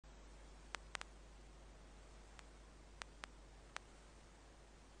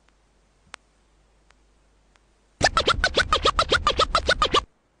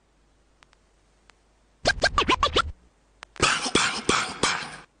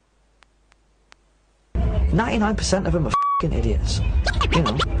99% of them are f***ing idiots. You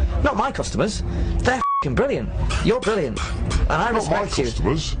know, not my customers. They're f***ing brilliant. You're brilliant, and I respect you.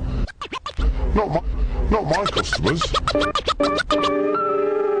 Not my customers.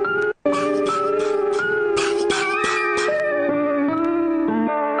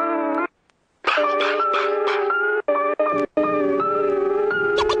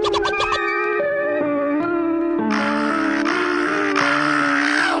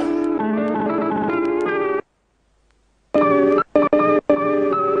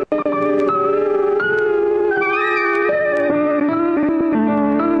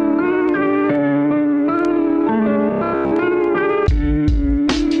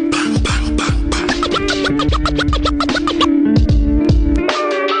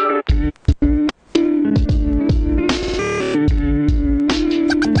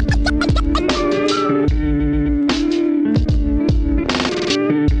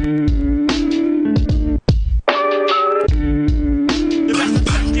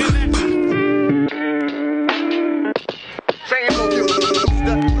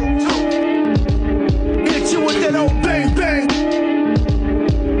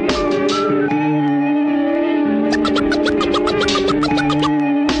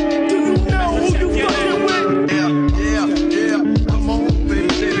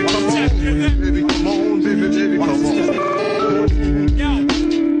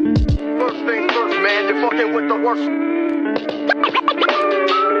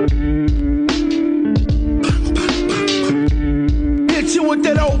 Hit you with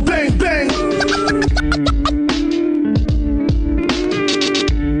that old bang bang.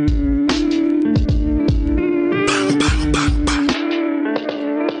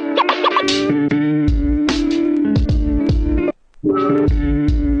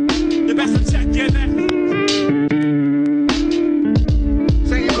 The best of check, get that.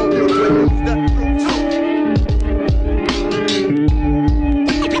 Say you gon' do it with that.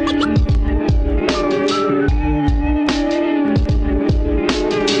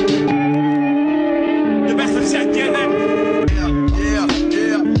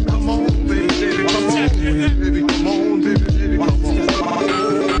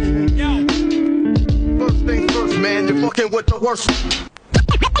 With the worst.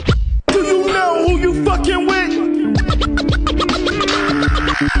 Do you know who you fucking with?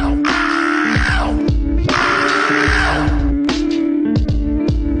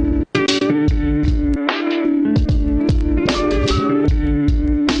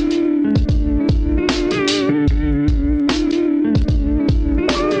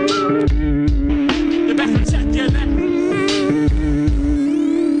 The best of check, get that.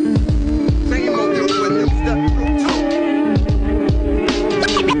 Say you gon' do it with them stuff.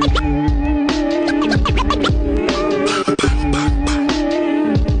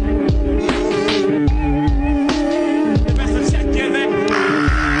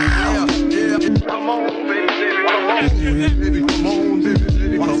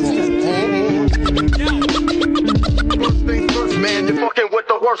 First things first, man, you're fucking with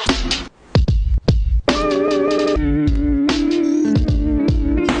the worst.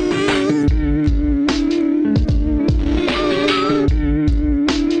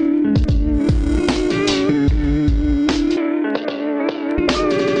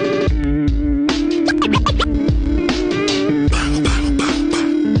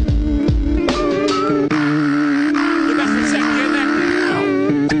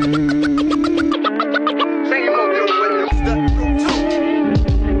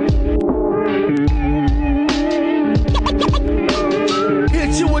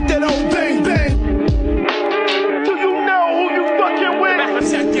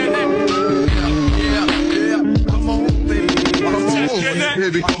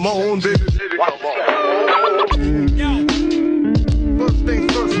 Baby, come on, baby, come on. First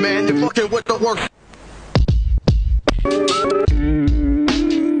things first, man, you're fucking with the worst.